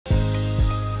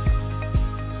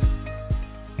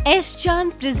S.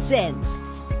 Chand presents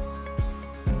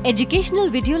educational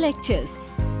video lectures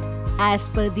as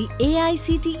per the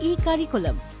AICTE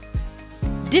curriculum.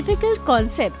 Difficult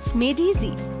concepts made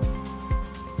easy.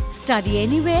 Study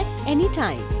anywhere,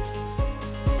 anytime.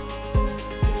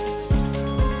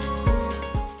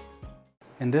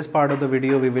 In this part of the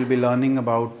video, we will be learning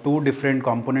about two different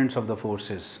components of the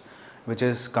forces, which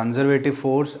is conservative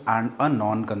force and a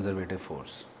non-conservative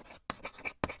force.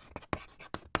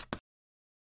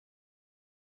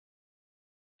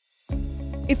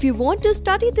 If you want to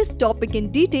study this topic in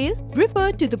detail,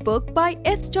 refer to the book by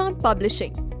S. Chand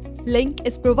Publishing. Link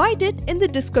is provided in the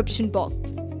description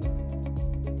box.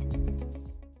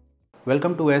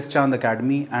 Welcome to S. Chand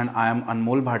Academy, and I am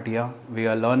Anmol Bhatia. We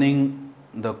are learning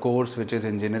the course which is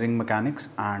engineering mechanics,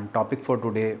 and topic for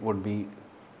today would be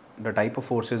the type of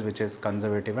forces which is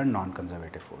conservative and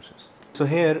non-conservative forces. So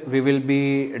here we will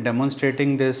be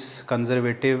demonstrating this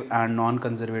conservative and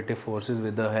non-conservative forces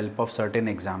with the help of certain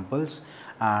examples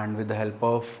and with the help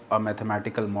of a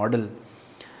mathematical model.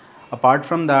 Apart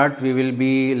from that, we will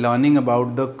be learning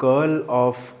about the curl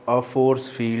of a force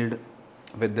field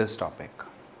with this topic.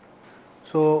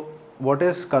 So what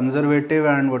is conservative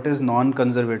and what is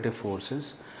non-conservative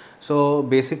forces? So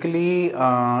basically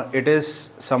it is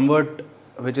somewhat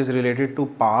which is related to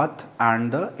path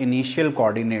and the initial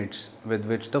coordinates with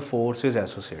which the force is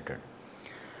associated.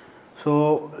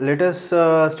 So let us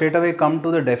straight away come to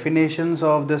the definitions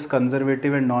of this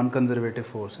conservative and non-conservative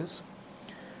forces.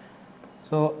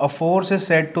 So a force is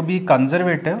said to be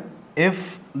conservative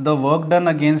if the work done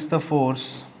against the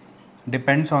force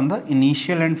depends on the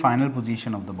initial and final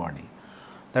position of the body.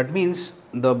 That means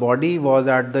the body was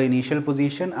at the initial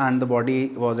position and the body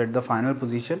was at the final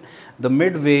position. The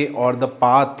midway or the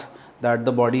path that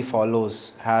the body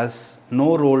follows has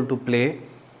no role to play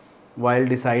while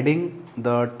deciding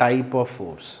the type of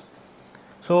force.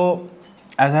 So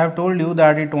as I have told you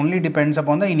that it only depends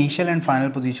upon the initial and final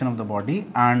position of the body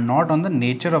and not on the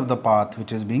nature of the path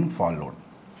which is being followed.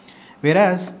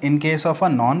 Whereas in case of a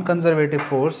non-conservative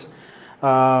force,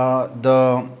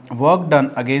 the work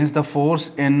done against the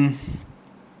force in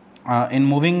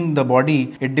moving the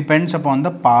body, it depends upon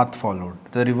the path followed,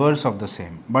 the reverse of the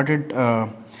same, but it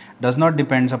does not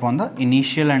depends upon the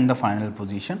initial and the final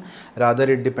position,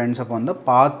 rather it depends upon the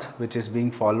path which is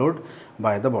being followed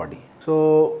by the body.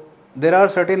 So there are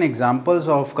certain examples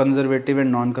of conservative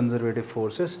and non-conservative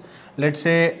forces. Let's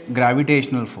say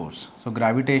gravitational force. So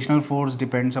gravitational force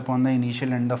depends upon the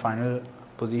initial and the final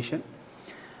position.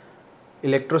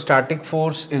 Electrostatic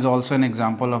force is also an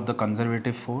example of the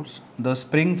conservative force. The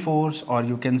spring force, or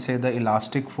you can say the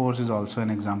elastic force, is also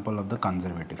an example of the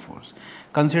conservative force.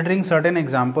 Considering certain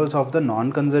examples of the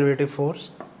non-conservative force,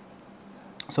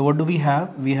 so what do we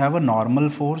have? We have a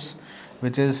normal force,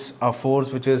 which is a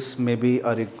force which is maybe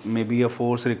a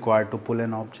force required to pull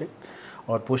an object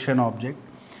or push an object.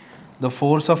 The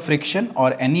force of friction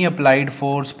or any applied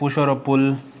force, push or a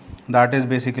pull, that is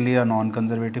basically a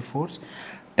non-conservative force.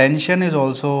 Tension is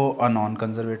also a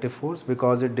non-conservative force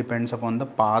because it depends upon the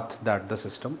path that the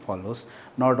system follows,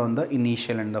 not on the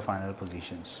initial and the final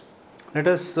positions. Let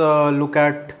us look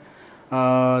at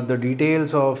the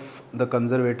details of the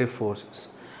conservative forces.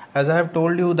 As I have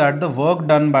told you that the work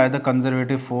done by the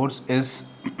conservative force is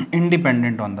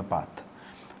independent on the path.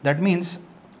 That means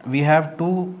we have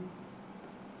two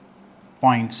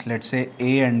points, let's say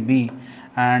A and B,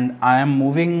 and I am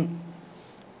moving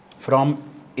from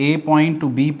A point to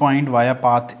B point via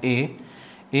path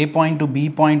A point to B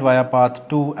point via path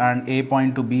 2 and A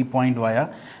point to B point via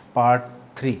path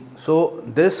 3. So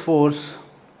this force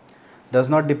does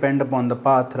not depend upon the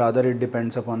path, rather it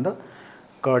depends upon the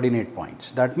coordinate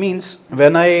points. That means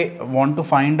when I want to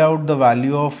find out the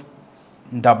value of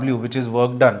W, which is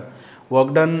work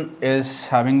done is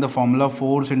having the formula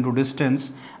force into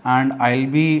distance, and I will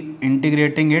be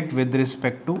integrating it with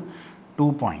respect to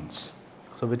 2 points.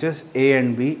 So which is A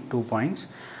and B, 2 points.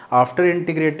 After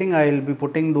integrating, I will be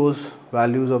putting those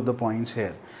values of the points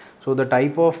here. So the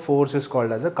type of force is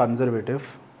called as a conservative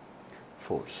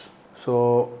force.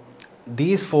 So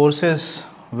these forces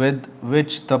with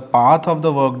which the path of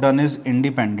the work done is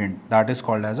independent, that is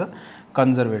called as a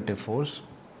conservative force.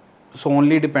 So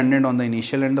only dependent on the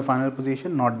initial and the final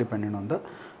position, not dependent on the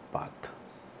path.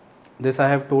 This I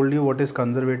have told you what is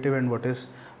conservative and what is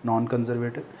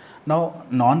non-conservative. Now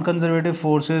non-conservative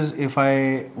forces, if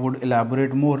I would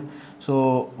elaborate more,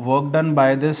 so work done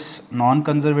by this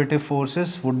non-conservative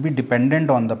forces would be dependent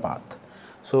on the path.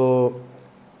 So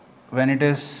when it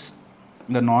is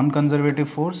the non-conservative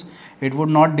force, it would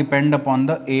not depend upon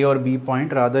the A or B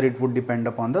point, rather it would depend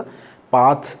upon the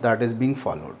path that is being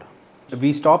followed.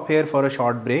 We stop here for a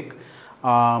short break.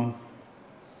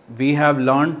 We have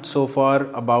learnt so far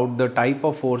about the type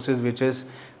of forces, which is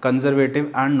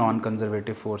conservative and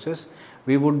non-conservative forces.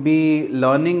 We would be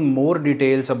learning more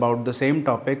details about the same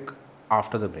topic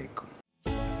after the break.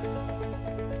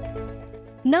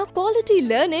 Now quality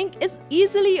learning is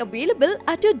easily available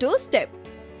at your doorstep.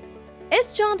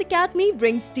 S. Chand Academy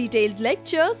brings detailed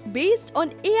lectures based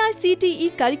on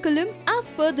AICTE curriculum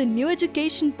as per the New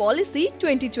Education Policy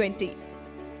 2020.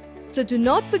 So do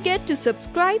not forget to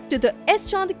subscribe to the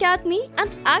S. Chand Academy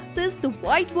and access the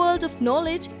wide world of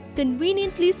knowledge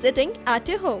conveniently sitting at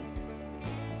your home.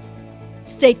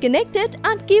 Stay connected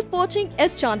and keep watching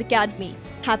S. Chand Academy.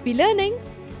 Happy learning!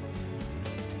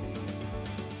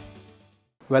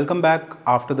 Welcome back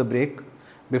after the break.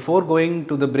 Before going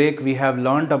to the break, we have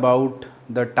learnt about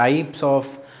the types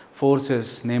of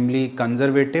forces, namely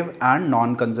conservative and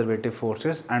non-conservative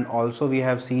forces, and also we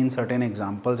have seen certain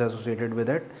examples associated with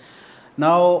it.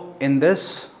 Now in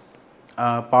this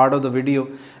part of the video,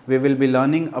 we will be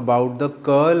learning about the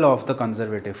curl of the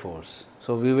conservative force.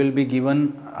 So we will be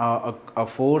given a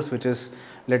force which is,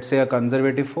 let's say, a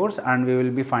conservative force, and we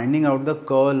will be finding out the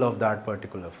curl of that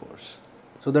particular force.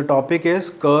 So the topic is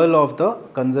curl of the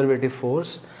conservative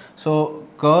force. So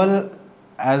curl,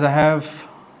 as I have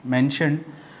mentioned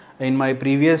in my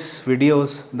previous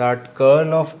videos, that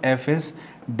curl of F is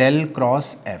del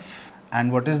cross F.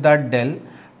 And what is that del?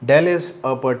 Del is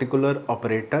a particular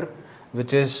operator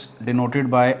which is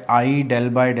denoted by I del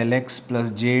by del x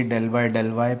plus j del by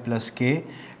del y plus k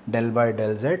del by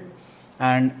del z,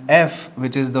 and F,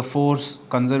 which is the force,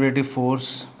 conservative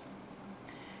force,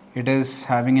 it is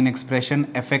having an expression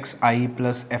fxi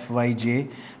plus fyj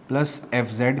plus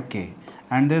fzk,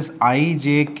 and this I,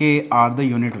 j, k are the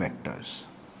unit vectors.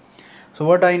 So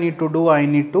what I need to do, I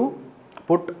need to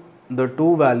put the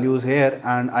two values here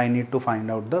and I need to find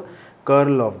out the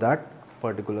curl of that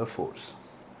particular force.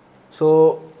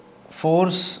 So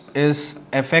force is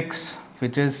fx,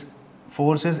 which is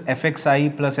force is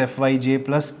fxi plus fyj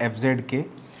plus fzk,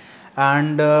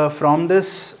 and from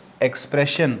this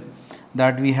expression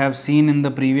that we have seen in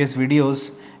the previous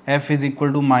videos, F is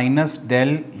equal to minus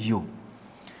del u.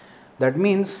 That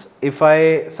means if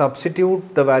I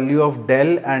substitute the value of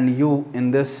del and u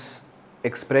in this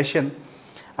expression,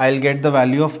 I will get the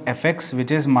value of fx,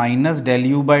 which is minus del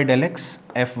u by del x,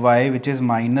 fy, which is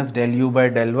minus del u by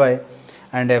del y,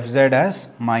 and fz as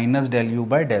minus del u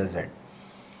by del z.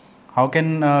 How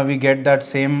can we get that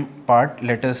same part?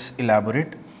 Let us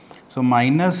elaborate. So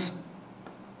minus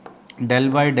del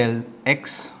by del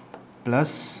x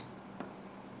plus,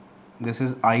 this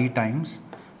is I times,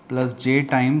 plus j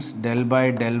times del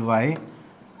by del y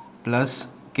plus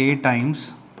k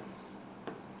times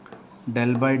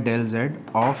del by del z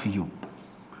of u.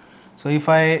 So if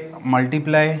I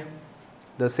multiply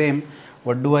the same,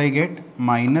 what do I get?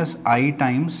 Minus I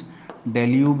times del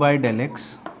u by del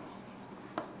x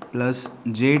plus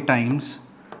j times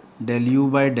del u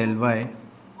by del y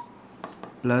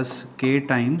plus k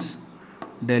times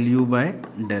del u by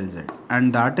del z,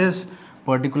 and that is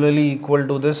particularly equal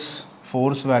to this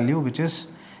force value, which is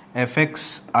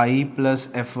fxi plus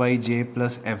fyj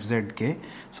plus fzk.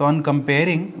 So on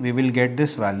comparing, we will get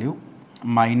this value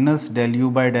minus del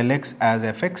u by del x as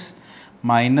fx,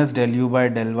 minus del u by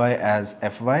del y as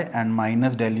fy, and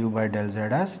minus del u by del z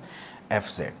as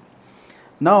fz.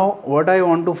 Now what I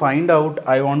want to find out,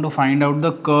 I want to find out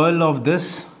the curl of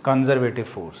this conservative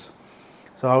force.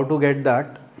 So how to get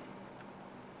that?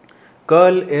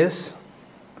 Curl is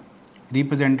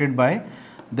represented by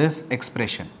this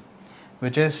expression,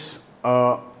 which is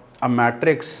a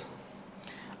matrix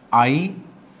I,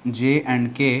 j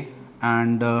and k,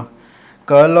 and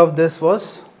curl of this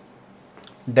was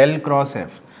del cross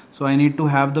f. So I need to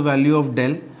have the value of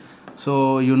del.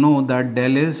 So you know that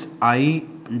del is I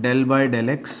del by del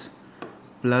x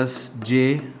plus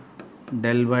j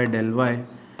del by del y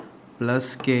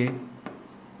plus k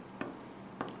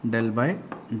del by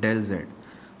del z.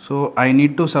 So I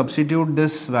need to substitute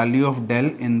this value of del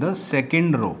in the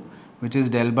second row, which is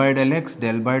del by del x,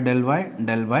 del by del y,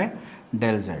 del by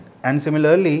del z. And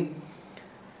similarly,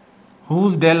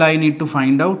 whose del I need to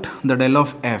find out? The del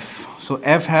of f. So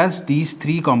f has these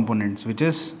three components, which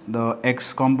is the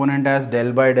x component as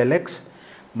del by del x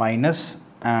minus,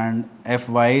 and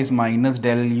fy is minus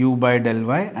del u by del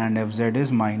y, and fz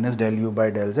is minus del u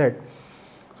by del z.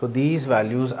 So these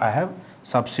values I have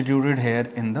substituted here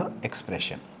in the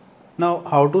expression. Now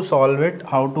how to solve it,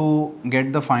 how to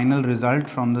get the final result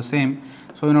from the same.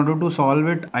 So in order to solve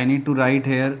it, I need to write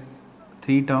here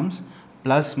three terms,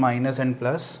 plus, minus and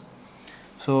plus.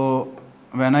 So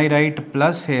when I write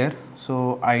plus here,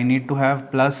 so I need to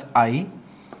have plus I,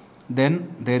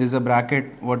 Then there is a bracket.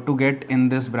 What to get in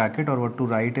this bracket, or what to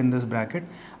write in this bracket?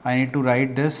 I need to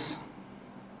write this,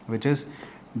 which is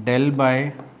del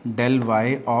by del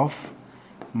y of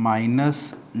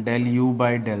minus del u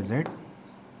by del z,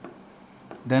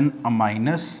 then a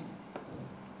minus,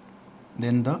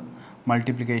 then the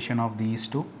multiplication of these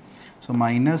two. So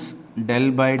minus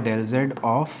del by del z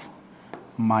of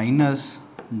minus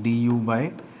du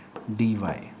by dy.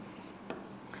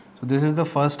 So this is the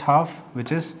first half,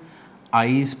 which is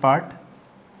i's part.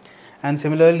 And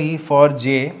similarly for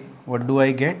j, what do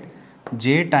I get?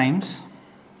 J times,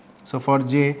 so for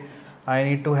j I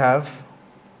need to have,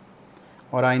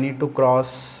 or I need to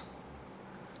cross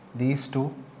these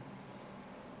two,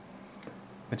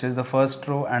 which is the first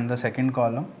row and the second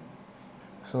column.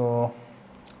 So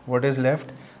what is left?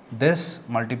 This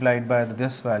multiplied by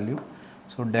this value.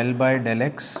 So del by del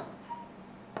x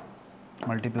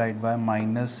multiplied by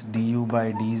minus du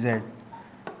by dz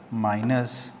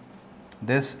minus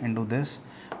this into this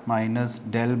minus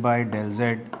del by del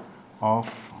z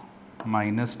of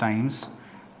minus times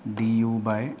du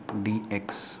by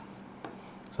dx.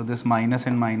 So this minus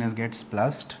and minus gets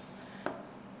plussed,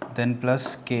 then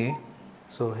plus k.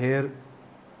 So here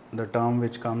the term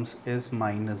which comes is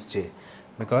minus j,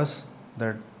 because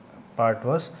the part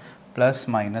was plus,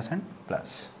 minus and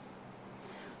plus.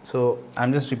 So I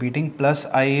am just repeating, plus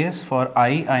I is, for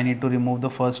I need to remove the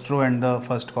first row and the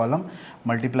first column,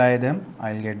 multiply them,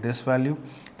 I will get this value.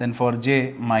 Then for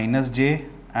j, minus j,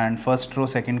 and first row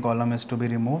second column is to be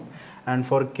removed. And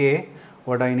for k,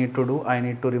 what I need to do? I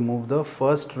need to remove the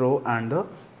first row and the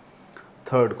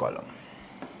third column.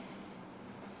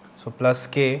 So plus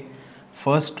k,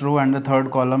 first row and the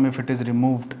third column, if it is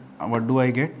removed, what do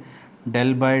I get?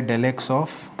 Del by del x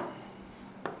of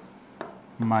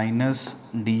minus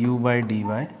du by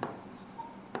dy,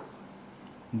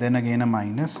 then again a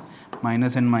minus,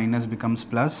 minus and minus becomes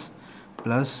plus,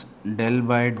 plus del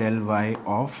by del y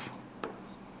of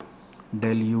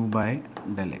del u by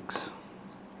del x.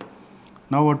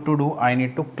 Now what to do? I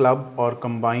need to club or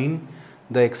combine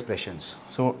the expressions.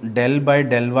 So del by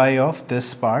del y of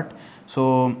this part,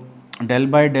 so del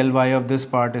by del y of this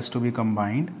part is to be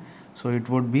combined. So it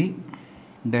would be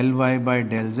del y by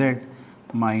del z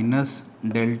minus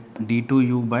del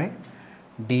d2u by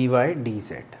dy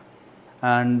dz.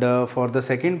 And for the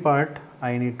second part,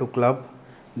 I need to club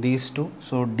these two.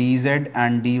 So dz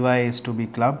and dy is to be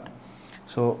clubbed.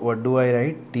 So what do I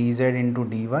write? Dz into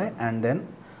dy, and then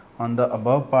on the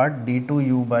above part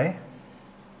d2u by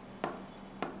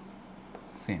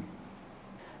same.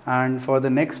 And for the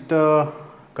next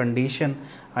condition,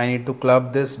 I need to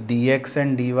club this dx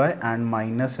and dy, and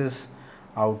minus is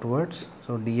outwards.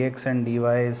 So dx and dy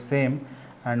is same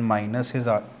and minus is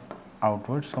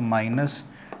outwards. So minus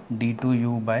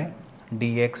d2u by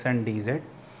dx and dz.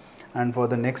 And for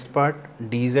the next part,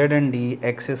 dz and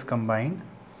dx is combined.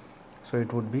 So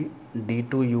it would be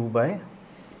d2u by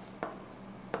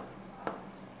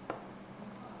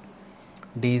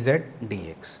dz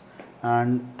dx.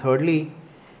 And thirdly,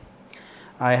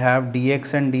 I have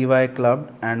dx and dy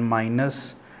clubbed, and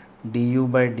minus du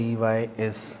by dy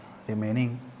is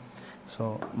remaining.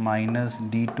 So minus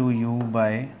d2u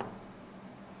by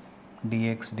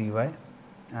dx dy,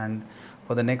 and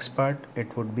for the next part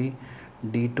it would be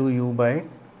d2u by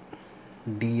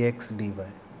dx dy,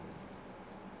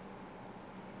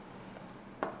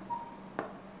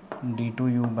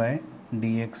 d2u by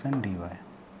dx and dy.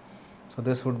 So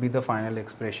this would be the final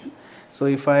expression. So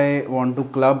if I want to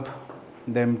club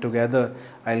them together,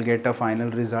 I will get a final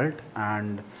result,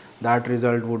 and that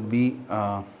result would be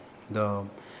the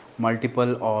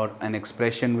multiple or an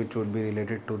expression which would be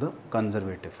related to the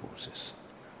conservative forces.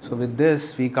 So with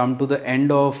this we come to the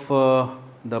end of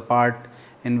the part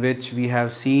in which we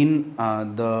have seen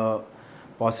the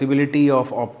possibility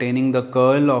of obtaining the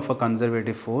curl of a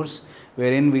conservative force,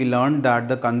 wherein we learned that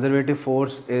the conservative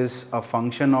force is a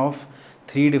function of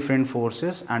three different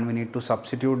forces, and we need to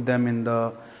substitute them in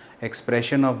the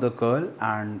expression of the curl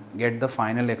and get the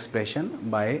final expression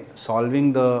by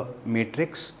solving the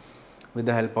matrix with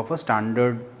the help of a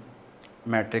standard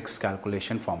matrix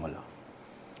calculation formula.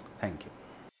 Thank you.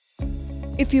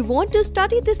 If you want to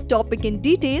study this topic in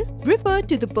detail, refer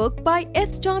to the book by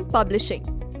S. John Publishing.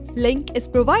 Link is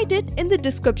provided in the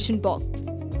description box.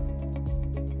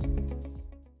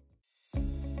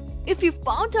 If you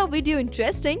found our video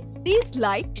interesting, please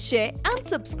like, share and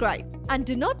subscribe. And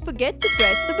do not forget to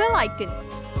press the bell icon.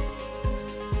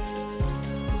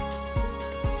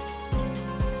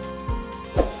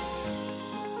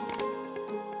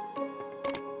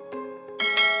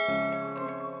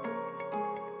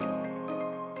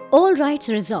 All rights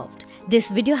reserved. This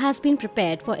video has been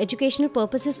prepared for educational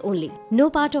purposes only. No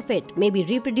part of it may be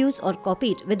reproduced or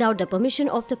copied without the permission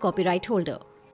of the copyright holder.